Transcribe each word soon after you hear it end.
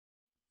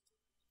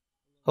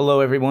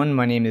Hello everyone,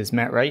 my name is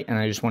Matt Wright and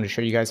I just wanted to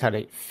show you guys how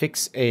to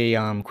fix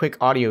a quick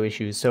audio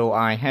issue. So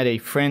I had a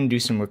friend do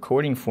some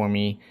recording for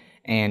me,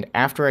 and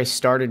after I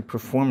started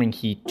performing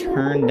he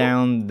turned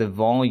down the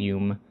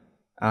volume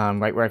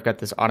right where I've got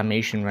this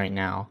automation right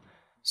now.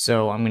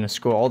 So I'm going to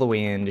scroll all the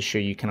way in to show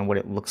you kind of what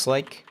it looks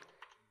like,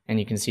 and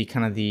you can see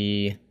kind of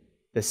you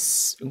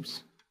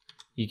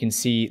can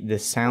see the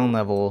sound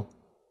level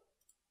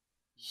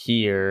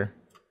here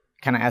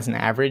kind of as an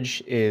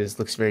average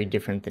looks very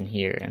different than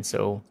here, and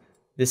so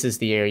this is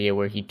the area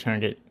where he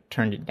turned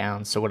it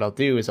down. So what I'll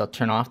do is I'll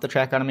turn off the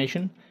track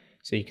automation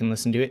so you can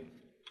listen to it,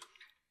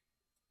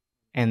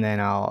 and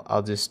then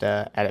I'll just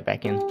add it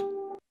back in.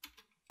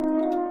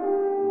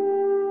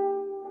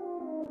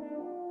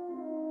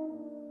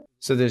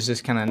 So there's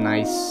this kind of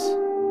nice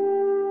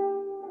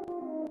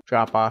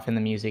drop off in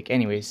the music.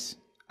 Anyways,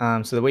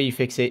 so the way you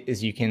fix it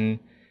is you can,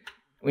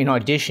 in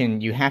Audition,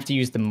 you have to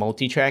use the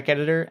Multitrack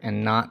Editor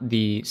and not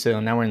the, so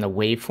now we're in the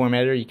waveform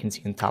editor, you can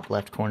see in the top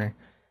left corner.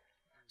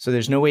 So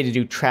there's no way to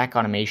do track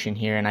automation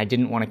here, and I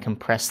didn't want to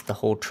compress the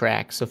whole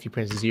track. So if you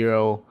press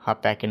 0,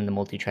 hop back into the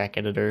Multitrack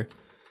Editor,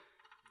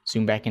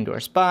 zoom back into our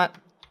spot,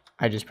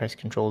 I just press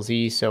Control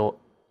Z, so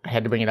I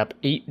had to bring it up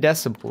 8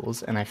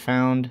 decibels, and I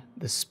found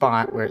the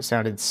spot where it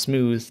sounded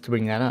smooth to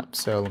bring that up.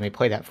 So let me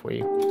play that for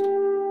you.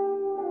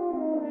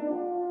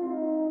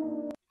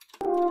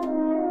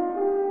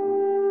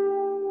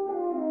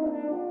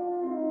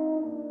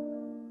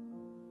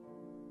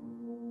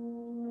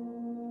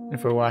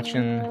 If we're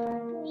watching,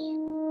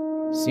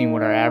 seeing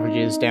what our average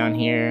is down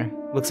here,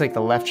 looks like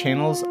the left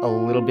channel's a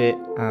little bit,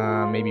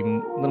 maybe a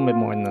little bit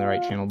more than the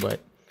right channel, but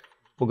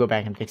we'll go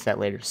back and fix that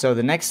later. So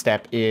the next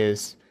step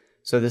is,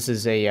 so this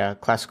is a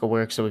classical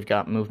work, so we've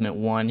got movement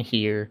 1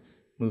 here,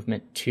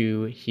 movement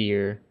 2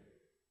 here,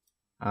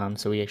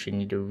 so we actually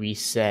need to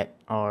reset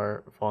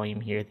our volume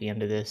here at the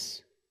end of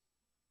this.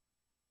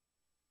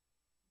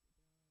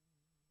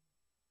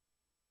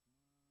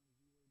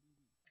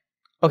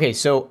 Okay,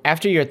 so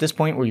after you're at this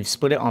point where you've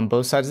split it on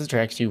both sides of the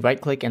tracks, you right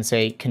click and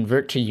say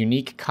convert to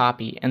unique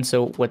copy. And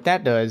so what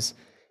that does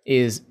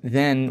is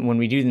then when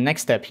we do the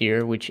next step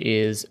here, which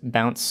is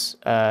bounce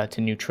to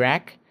new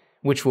track,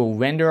 which will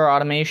render our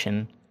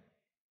automation,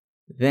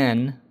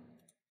 then,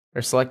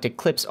 or selected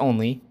clips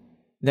only,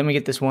 then we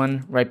get this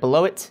one right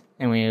below it,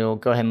 and we'll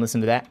go ahead and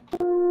listen to that.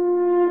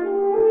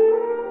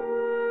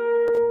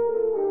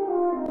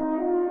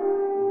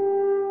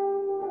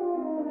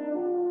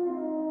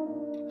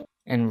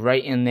 And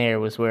right in there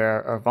was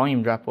where our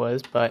volume drop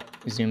was, but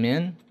zoom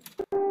in.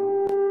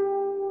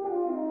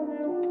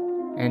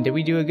 And did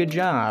we do a good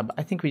job?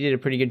 I think we did a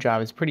pretty good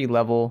job. It's pretty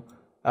level.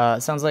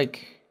 It sounds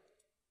like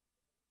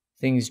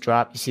things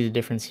drop. You see the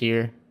difference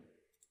here.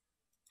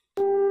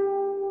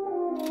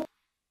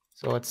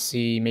 So let's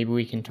see, maybe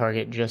we can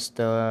target just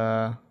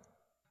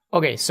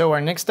Okay, so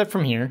our next step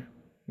from here,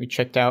 we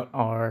checked out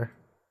our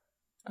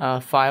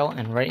file,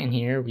 and right in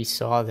here we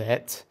saw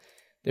that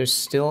there's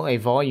still a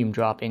volume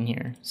drop in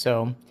here.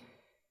 So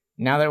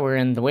now that we're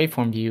in the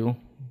waveform view,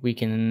 we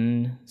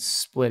can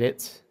split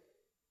it,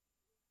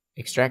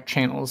 extract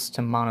channels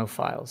to mono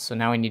files. So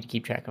now we need to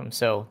keep track of them.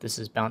 So this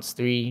is bounce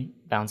 3,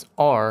 bounce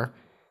R.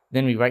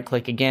 Then we right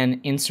click again,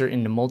 insert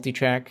into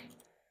multitrack.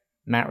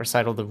 Matt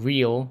Recital the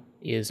Real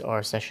is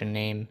our session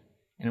name,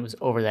 and it was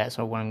over that.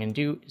 So what I'm going to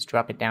do is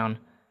drop it down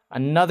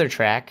another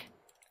track,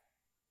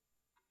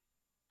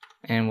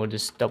 and we'll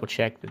just double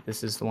check that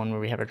this is the one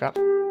where we have our drop.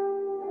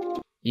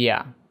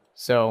 Yeah,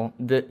 so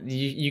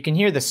you can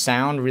hear the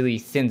sound really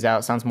thins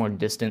out, sounds more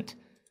distant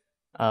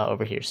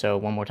over here. So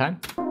one more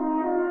time.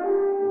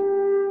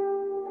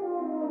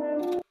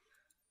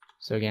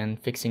 So again,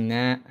 fixing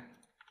that,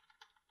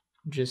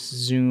 just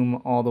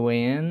zoom all the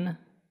way in.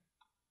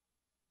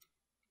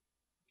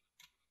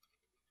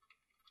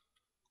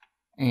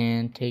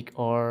 And take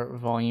our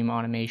volume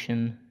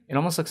automation. It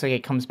almost looks like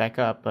it comes back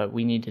up, but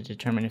we need to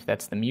determine if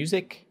that's the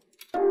music.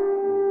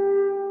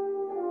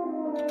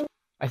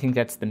 I think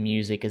that's the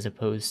music as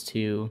opposed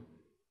to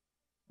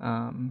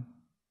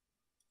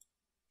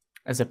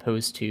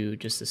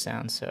just the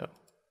sound. So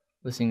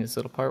listening to this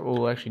little part, what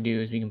we'll actually do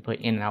is we can put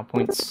in and out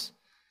points.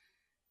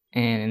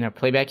 And in our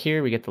playback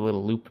here, we get the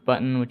little loop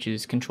button, which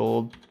is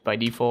controlled by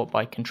default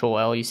by Control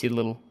L. You see the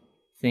little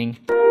thing.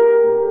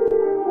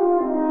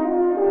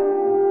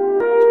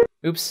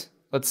 Oops,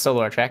 let's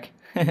solo our track.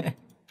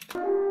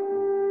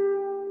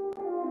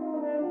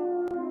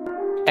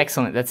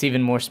 Excellent, that's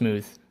even more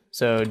smooth.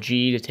 So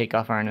G to take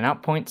off our in and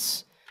out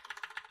points.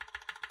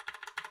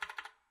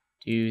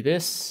 Do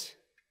this.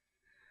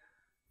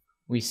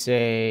 We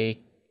say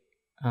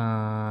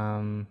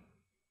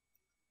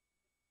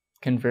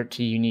convert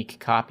to unique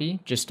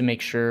copy, just to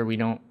make sure we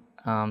don't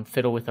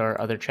fiddle with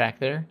our other track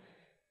there.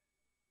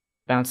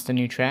 Bounce to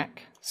new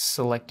track,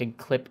 selected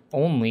clip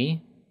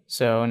only.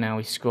 So now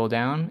we scroll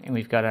down and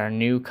we've got our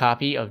new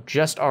copy of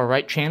just our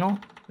right channel.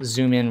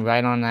 Zoom in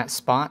right on that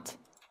spot.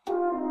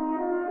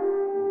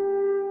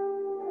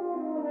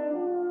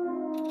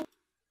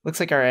 Looks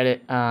like our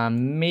edit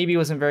maybe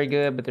wasn't very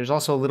good, but there's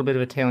also a little bit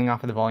of a tailing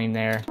off of the volume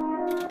there.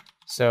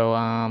 So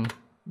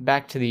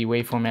back to the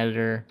waveform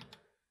editor.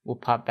 We'll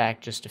pop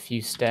back just a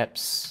few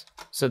steps.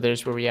 So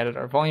there's where we added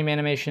our volume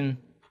animation,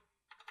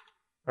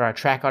 or our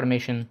track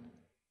automation.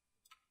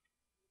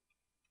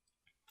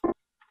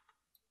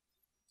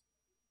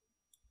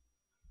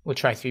 We'll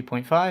try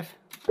 3.5.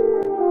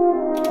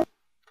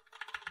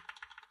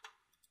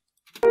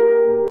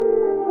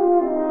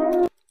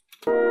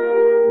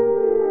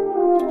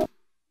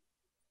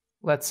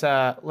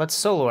 Let's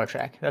solo our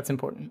track. That's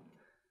important.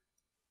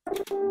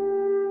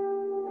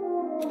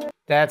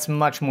 That's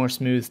much more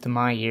smooth to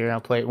my ear.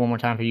 I'll play it one more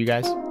time for you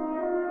guys.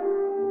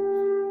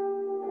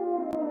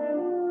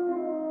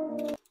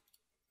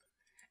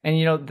 And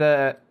you know,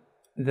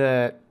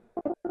 the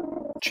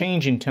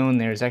change in tone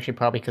there is actually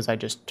probably because I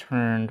just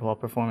turned while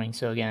performing.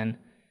 So again,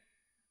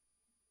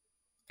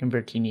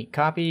 convert to unique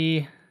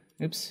copy.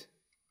 Oops.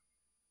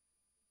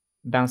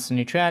 Bounce to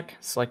new track.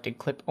 Selected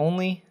clip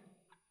only.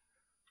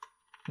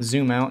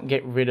 Zoom out,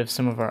 get rid of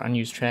some of our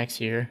unused tracks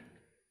here.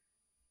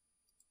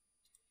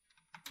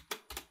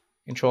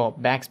 Control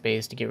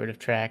backspace to get rid of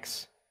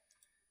tracks.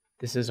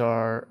 This is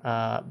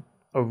our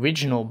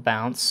original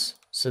bounce.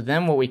 So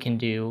then what we can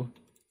do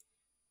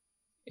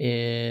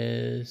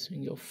is we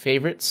can go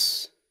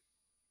favorites.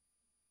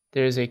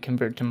 There's a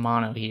convert to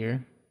mono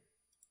here.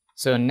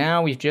 So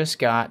now we've just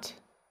got,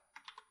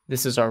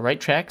 this is our right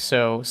track.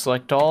 So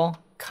select all,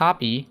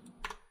 copy,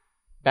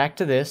 back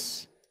to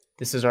this.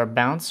 This is our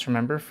bounce,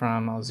 remember,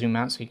 from, I'll zoom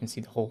out so you can see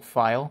the whole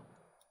file.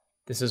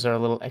 This is our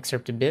little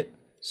excerpted bit.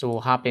 So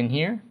we'll hop in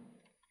here,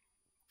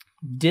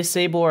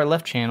 disable our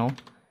left channel,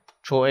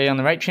 Control A on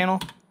the right channel,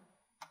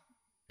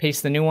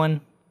 paste the new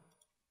one,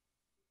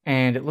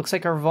 and it looks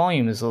like our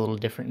volume is a little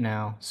different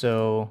now.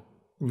 So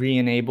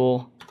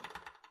re-enable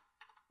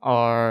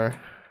our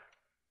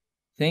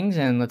things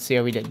and let's see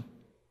how we did.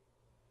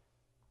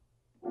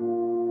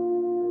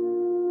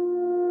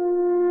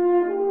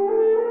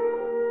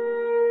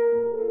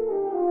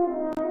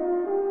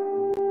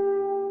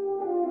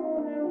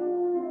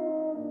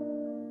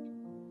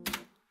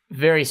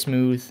 Very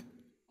smooth,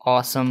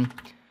 awesome,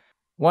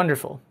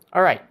 wonderful.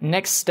 All right,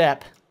 next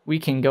step, we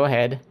can go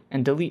ahead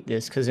and delete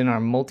this because in our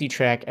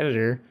multi-track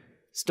editor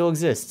still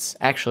exists,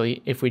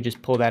 actually, if we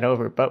just pull that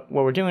over. But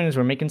what we're doing is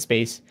we're making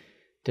space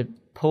to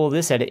pull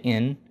this edit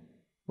in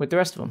with the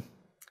rest of them.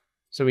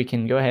 So we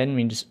can go ahead and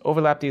we can just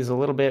overlap these a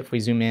little bit. If we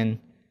zoom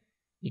in,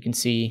 you can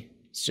see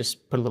it's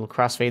just put a little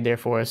crossfade there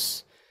for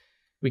us.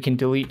 We can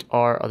delete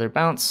our other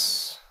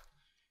bounce.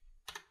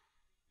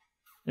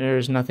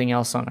 There's nothing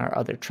else on our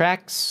other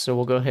tracks, so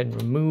we'll go ahead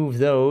and remove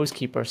those,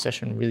 keep our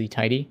session really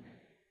tidy.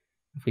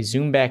 If we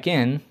zoom back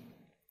in,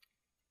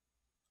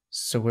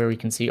 so where we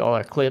can see all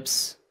our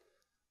clips,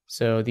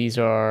 so these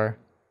are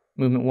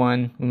movement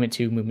 1, movement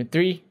 2, movement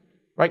 3,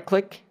 right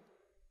click,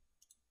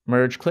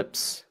 merge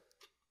clips,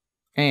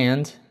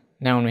 and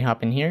now when we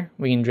hop in here,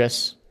 we can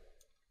address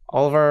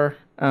all of our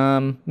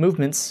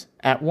movements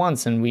at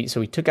once, and so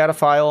we took out a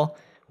file,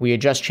 we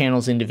adjust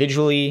channels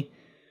individually,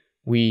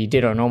 we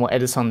did our normal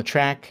edits on the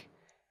track.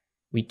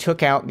 We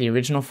took out the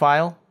original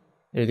file,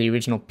 or the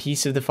original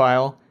piece of the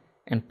file,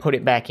 and put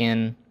it back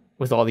in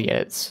with all the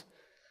edits.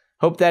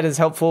 Hope that is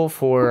helpful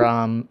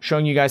for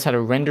showing you guys how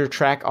to render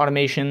track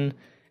automation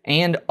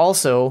and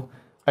also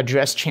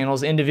address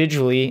channels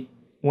individually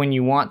when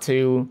you want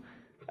to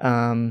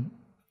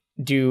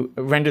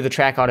render the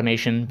track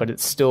automation, but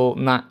it's still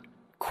not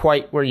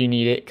quite where you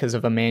need it because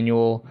of a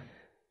manual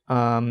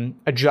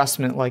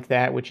adjustment like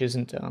that, which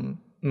isn't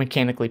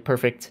mechanically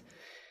perfect.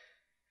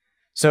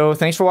 So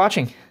thanks for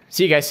watching.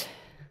 See you guys.